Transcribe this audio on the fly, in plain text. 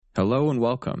Hello and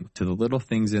welcome to The Little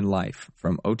Things in Life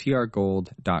from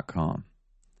OTRGold.com.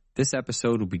 This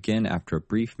episode will begin after a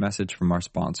brief message from our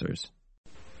sponsors.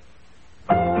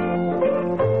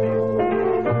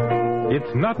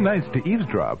 It's not nice to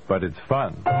eavesdrop, but it's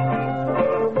fun.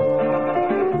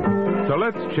 So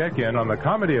let's check in on the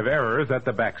comedy of errors at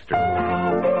the Baxter.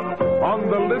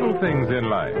 On The Little Things in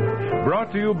Life,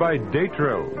 brought to you by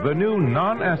Datro, the new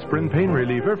non-aspirin pain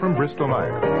reliever from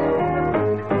Bristol-Myers.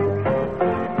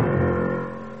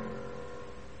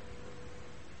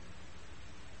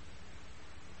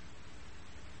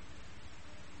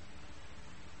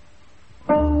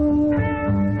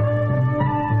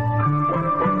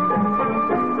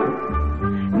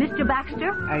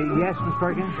 Yes, Miss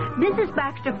Perkins? Mrs.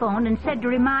 Baxter phoned and said to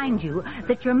remind you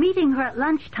that you're meeting her at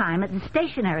lunchtime at the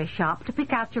stationery shop to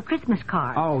pick out your Christmas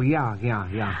card. Oh, yeah.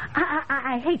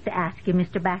 I hate to ask you,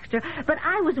 Mr. Baxter, but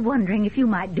I was wondering if you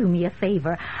might do me a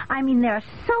favor. I mean, there are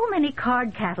so many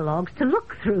card catalogs to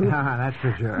look through. That's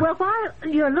for sure. Well, while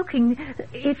you're looking,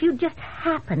 if you just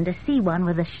happen to see one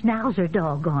with a Schnauzer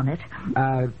dog on it.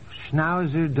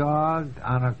 Schnauzer dog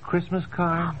on a Christmas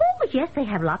card? Oh, yes, they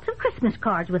have lots of Christmas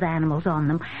cards with animals on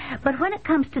them. But when it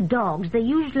comes to dogs, they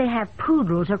usually have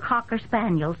poodles or cocker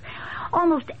spaniels.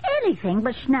 Almost anything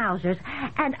but Schnauzers.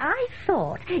 And I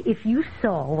thought if you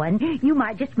saw one, you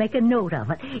might just make a note of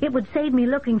it. It would save me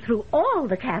looking through all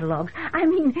the catalogs. I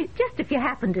mean, just if you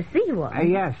happen to see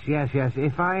one. Yes.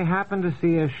 If I happen to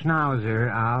see a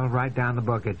Schnauzer, I'll write down the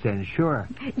book it's in, sure.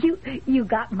 You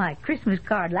got my Christmas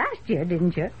card last year,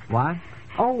 didn't you? What?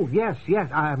 Oh, yes.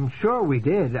 I'm sure we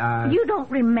did. You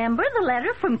don't remember the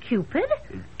letter from Cupid?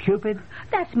 Cupid?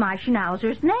 That's my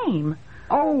Schnauzer's name.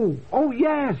 Oh,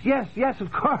 yes,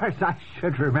 of course. I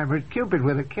should remember it. Cupid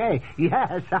with a K.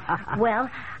 Yes. Well,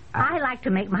 I like to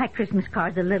make my Christmas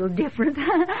cards a little different.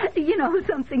 You know,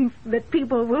 something that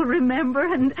people will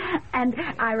remember, and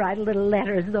I write a little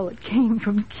letter as though it came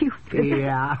from Cupid.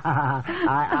 Yeah,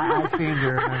 I seem to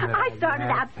remember that. I started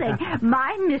out saying,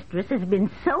 my mistress has been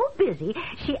so busy,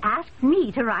 she asked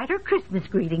me to write her Christmas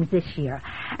greetings this year.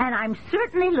 And I'm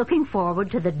certainly looking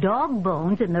forward to the dog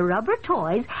bones and the rubber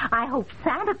toys I hope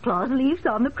Santa Claus leaves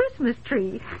on the Christmas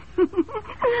tree.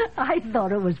 I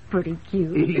thought it was pretty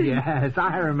cute. Yes,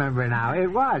 I remember now. It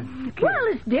was cute. Well,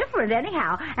 it's different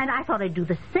anyhow, and I thought I'd do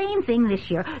the same thing this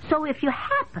year. So if you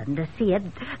happen to see a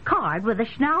card with a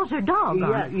Schnauzer dog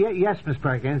on it... Yes, Miss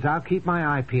Perkins, I'll keep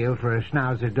my eye peeled for a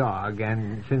Schnauzer dog,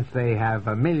 and since they have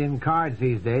a million cards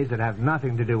these days that have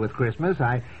nothing to do with Christmas,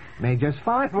 I may just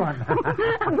find one.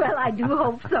 Well, I do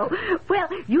hope so. Well,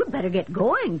 you'd better get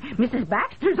going. Mrs.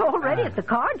 Baxter's already at the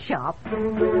card shop.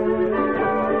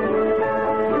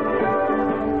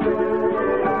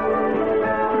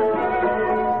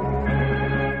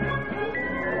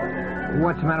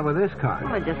 What's the matter with this card?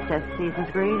 Well, it just says Season's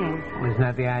Greetings. Isn't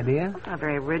that the idea? It's not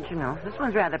very original. This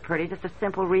one's rather pretty, just a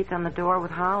simple wreath on the door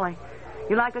with holly.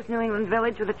 You like this New England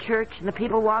village with a church and the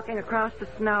people walking across the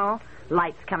snow?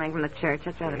 Lights coming from the church.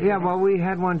 That's rather pretty. Yeah, well, we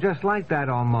had one just like that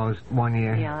almost one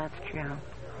year. Yeah, that's true.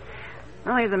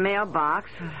 Well, here's a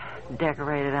mailbox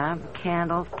decorated up.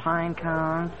 Candles, pine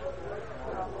cones.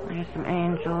 There's some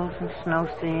angels and snow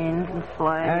scenes and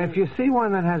sleighs. If you see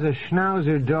one that has a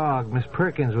Schnauzer dog, Miss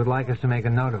Perkins would like us to make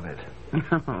a note of it.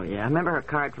 Oh, yeah. I remember her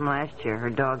card from last year. Her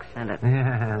dog sent it.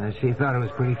 Yeah, she thought it was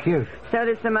pretty cute. So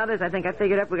did some others. I think I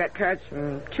figured up we got cards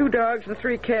from 2 dogs and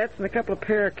 3 cats and a couple of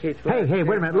parakeets. Hey,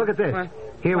 wait a minute. Look at this. What?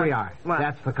 Here we are. What?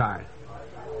 That's the card.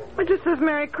 It just says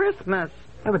Merry Christmas.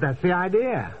 Yeah, but that's the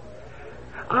idea.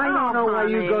 I don't know why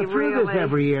you go through really? this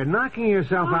every year, knocking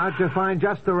yourself out to find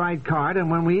just the right card,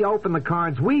 and when we open the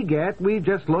cards we get, we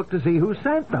just look to see who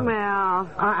sent them. Well...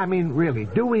 I mean, really,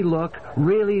 do we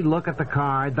really look at the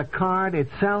card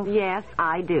itself? Yes,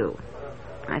 I do.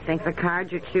 I think the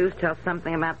cards you choose tell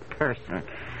something about the person.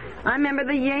 I remember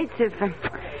the Yates,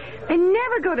 they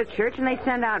never go to church, and they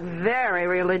send out very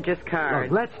religious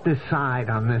cards. Look, let's decide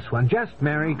on this one. Just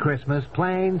Merry Christmas,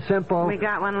 plain, simple. We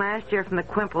got one last year from the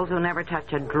Quimples who never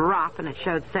touch a drop, and it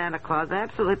showed Santa Claus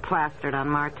absolutely plastered on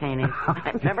martinis.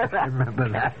 I remember that. I remember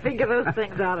that. I figure those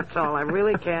things out at all. I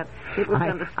really can't. People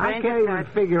send the I strangest can't even cards.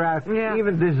 figure out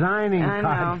even designing I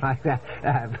cards know. like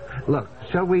that. Look,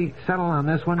 shall we settle on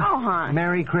this one? Oh, hon.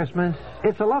 Merry Christmas.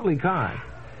 It's a lovely card.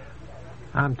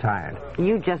 I'm tired.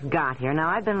 You just got here. Now,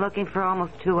 I've been looking for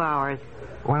almost 2 hours.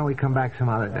 Why don't we come back some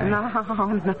other day? No, we're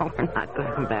not going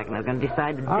to come back. We're going to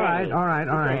decide today. All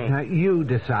right. Now, you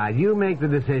decide. You make the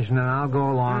decision, and I'll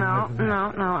go along with...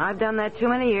 No. I've done that too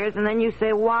many years, and then you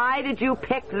say, why did you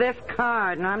pick this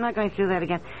card? No, I'm not going through that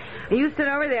again. You sit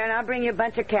over there, and I'll bring you a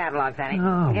bunch of catalogs, honey.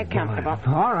 Oh, Get comfortable.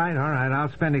 boy. All right.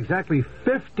 I'll spend exactly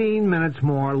 15 minutes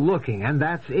more looking, and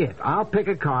that's it. I'll pick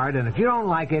a card, and if you don't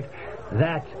like it,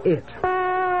 that's it.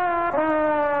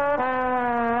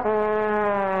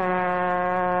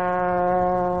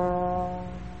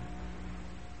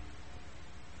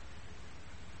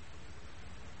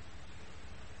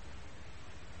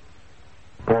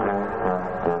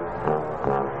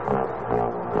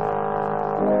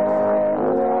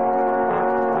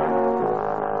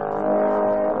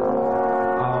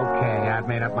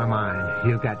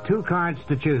 You've got 2 cards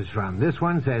to choose from. This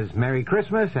one says Merry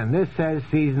Christmas, and this says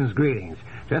Season's Greetings.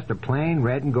 Just a plain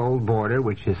red and gold border,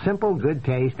 which is simple, good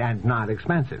taste, and not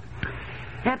expensive.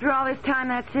 After all this time,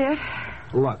 that's it?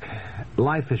 Look,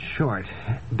 life is short.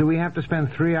 Do we have to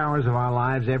spend 3 hours of our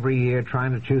lives every year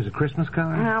trying to choose a Christmas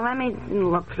card? Now, let me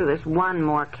look through this one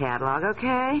more catalog,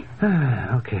 okay?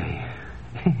 Okay.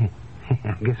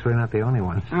 I guess we're not the only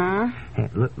ones. Huh? Hey,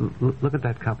 look at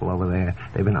that couple over there.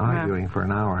 They've been arguing for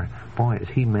an hour. Boy, is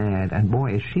he mad, and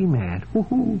boy, is she mad.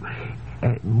 Woo-hoo.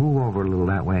 Move over a little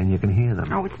that way, and you can hear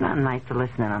them. Oh, it's not nice to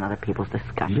listen in on other people's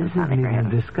discussions. This isn't even a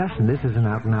discussion. This is an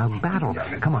out-and-out battle.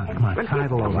 Come on.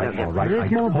 Sidle over. All right. I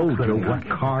told you what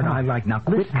card I like. Now,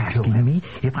 quit asking me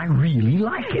if I really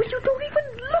like it. Well, you don't even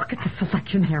look at the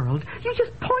selection, Harold. You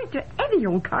just point to any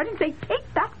old card and say,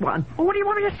 take that one. Well, what do you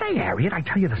want me to say, Harriet? I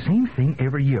tell you the same thing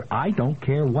every year. I don't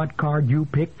care what card you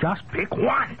pick. Just pick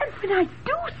one. And when I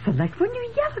do select, when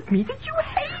you yell at me that you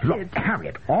hate Look, it.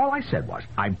 Harriet, all I said was,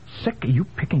 I'm sick of you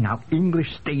picking out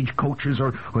English stagecoaches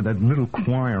or that little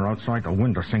choir outside the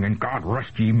window singing, God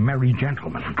rest ye merry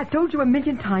gentlemen. I've told you a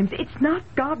million times, it's not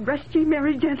God rest ye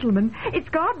merry gentlemen. It's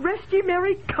God rest ye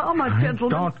merry gentlemen. I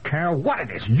don't care what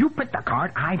it is. You pick the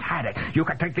card, I've had it. You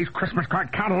can take these Christmas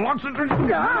card catalogs and... Are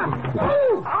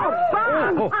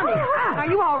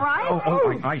you all right?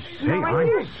 I say,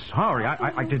 I'm sorry.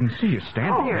 I didn't see you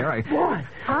standing there.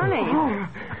 Honey.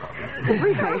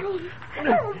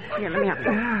 Here, let me help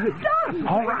you.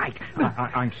 All right.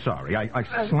 I'm sorry. I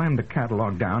slammed the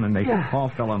catalog down and they all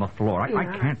fell on the floor.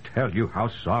 I can't tell you how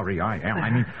sorry I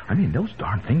am. I mean, those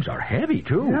darn things are heavy,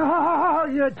 too. Oh,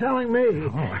 you're telling me.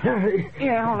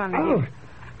 Yeah, hold on a minute.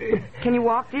 Can you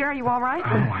walk, dear? Are you all right?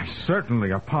 Oh, I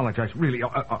certainly apologize. Really,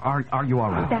 are you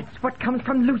all right? That's what comes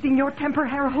from losing your temper,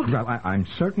 Harold. Well, I'm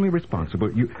certainly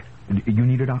responsible. You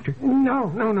need a doctor?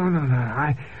 No.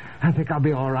 I think I'll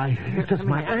be all right. It's just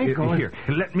my ankle. Here,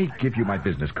 let me give you my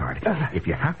business card. If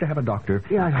you have to have a doctor,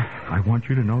 Yeah. I want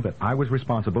you to know that I was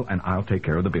responsible and I'll take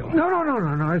care of the bill.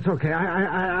 No. It's okay.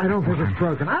 I don't think it's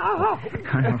broken.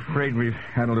 I'm afraid we've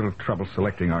had a little trouble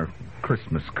selecting our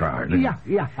Christmas card.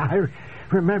 Yeah. I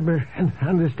remember and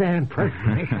understand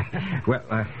perfectly.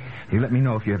 Well, you let me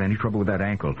know if you have any trouble with that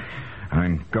ankle.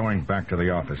 I'm going back to the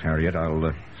office, Harriet.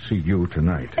 I'll see you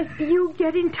tonight. You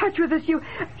get in touch with us.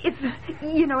 If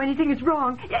anything is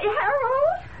wrong.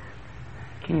 Harold?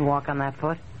 Can you walk on that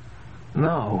foot?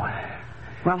 No.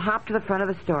 Well, hop to the front of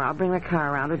the store. I'll bring the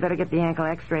car around. We'd better get the ankle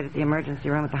x-rayed at the emergency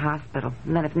room at the hospital.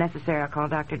 And then, if necessary, I'll call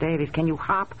Dr. Davies. Can you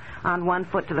hop on one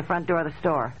foot to the front door of the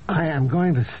store? I am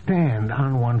going to stand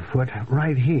on one foot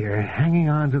right here, hanging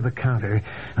on to the counter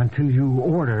until you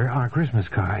order our Christmas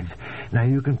cards. Now,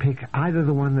 you can pick either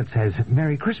the one that says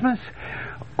Merry Christmas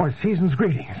or Season's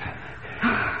Greetings.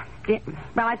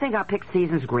 Well, I think I'll pick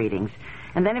Season's Greetings.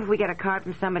 And then if we get a card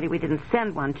from somebody we didn't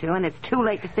send one to, and it's too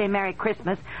late to say Merry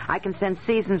Christmas, I can send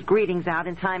Season's Greetings out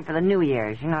in time for the New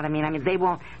Year's. You know what I mean? They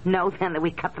won't know then that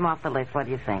we cut them off the list. What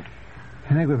do you think?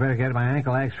 I think we better get my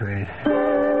ankle x-rayed.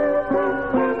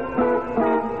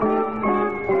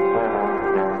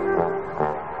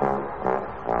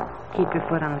 Keep your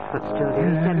foot on the footstool, dear.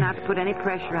 He said not to put any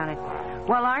pressure on it.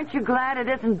 Well, aren't you glad it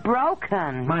isn't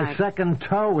broken? My second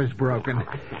toe is broken.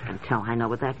 A second toe, I know,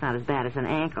 but that's not as bad as an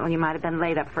ankle. You might have been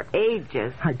laid up for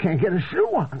ages. I can't get a shoe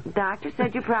on. The doctor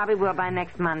said you probably will by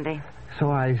next Monday. So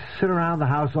I sit around the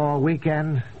house all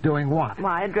weekend doing what?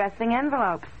 Why, addressing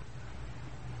envelopes.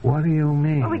 What do you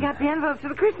mean? Well, we got the envelopes for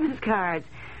the Christmas cards.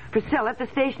 Priscilla at the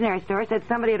stationery store said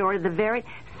somebody had ordered the very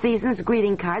Season's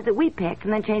greeting cards that we picked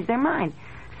and then changed their mind.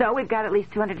 So we've got at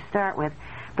least 200 to start with.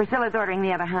 Priscilla's ordering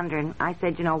the other 100. I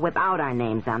said, without our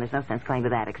names on, there's no sense going to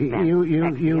that expense.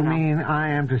 You mean I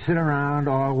am to sit around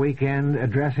all weekend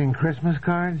addressing Christmas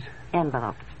cards?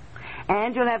 Envelopes.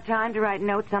 And you'll have time to write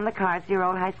notes on the cards to your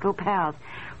old high school pals,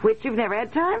 which you've never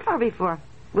had time for before.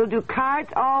 We'll do cards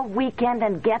all weekend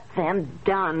and get them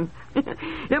done.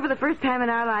 For the first time in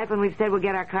our life, when we've said we'll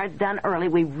get our cards done early,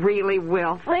 we really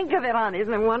will. Think of it, hon.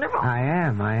 Isn't it wonderful? I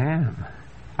am.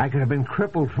 I could have been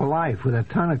crippled for life with a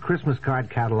ton of Christmas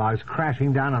card catalogs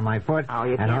crashing down on my foot. Oh,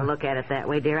 you can't look at it that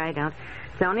way, dear. I don't.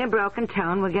 It's only a broken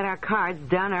tone. We'll get our cards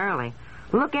done early.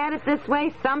 Look at it this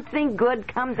way. Something good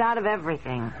comes out of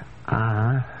everything.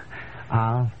 Uh-huh.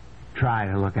 I'll try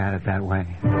to look at it that way.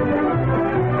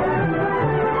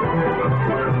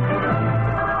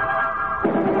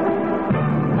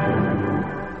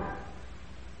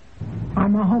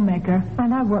 I'm a homemaker,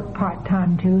 and I work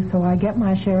part-time, too, so I get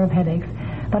my share of headaches.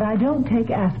 But I don't take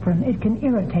aspirin. It can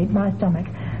irritate my stomach.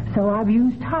 So I've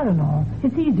used Tylenol.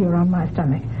 It's easier on my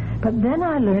stomach. But then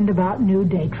I learned about new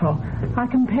Datril. I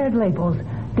compared labels.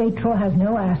 Datril has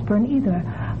no aspirin either.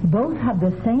 Both have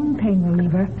the same pain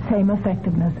reliever, same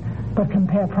effectiveness. But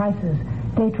compare prices.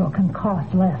 Datril can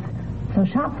cost less. So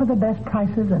shop for the best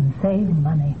prices and save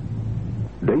money.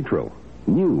 Datril,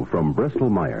 new from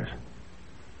Bristol-Myers.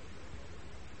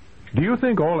 Do you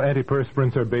think all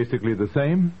antiperspirants are basically the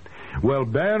same? Well,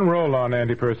 Ban Roll-On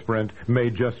antiperspirant may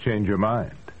just change your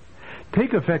mind.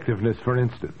 Take effectiveness, for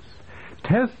instance.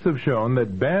 Tests have shown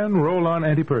that Ban Roll-On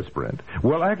antiperspirant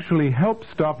will actually help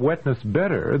stop wetness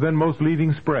better than most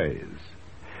leading sprays.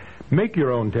 Make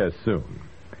your own test soon.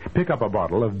 Pick up a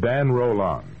bottle of Ban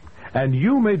Roll-On, and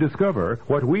you may discover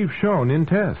what we've shown in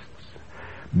tests.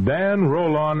 Ban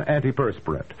Roll-On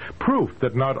antiperspirant, proof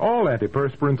that not all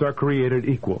antiperspirants are created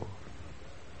equal.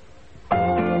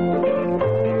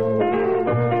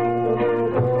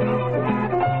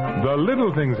 The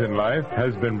Little Things in Life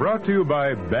has been brought to you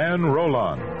by Ban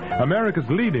Roll-On, America's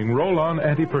leading roll-on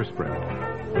antiperspirant.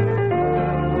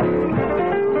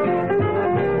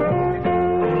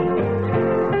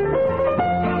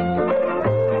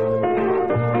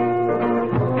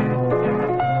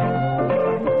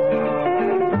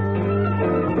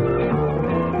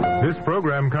 This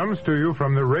program comes to you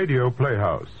from the Radio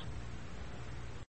Playhouse.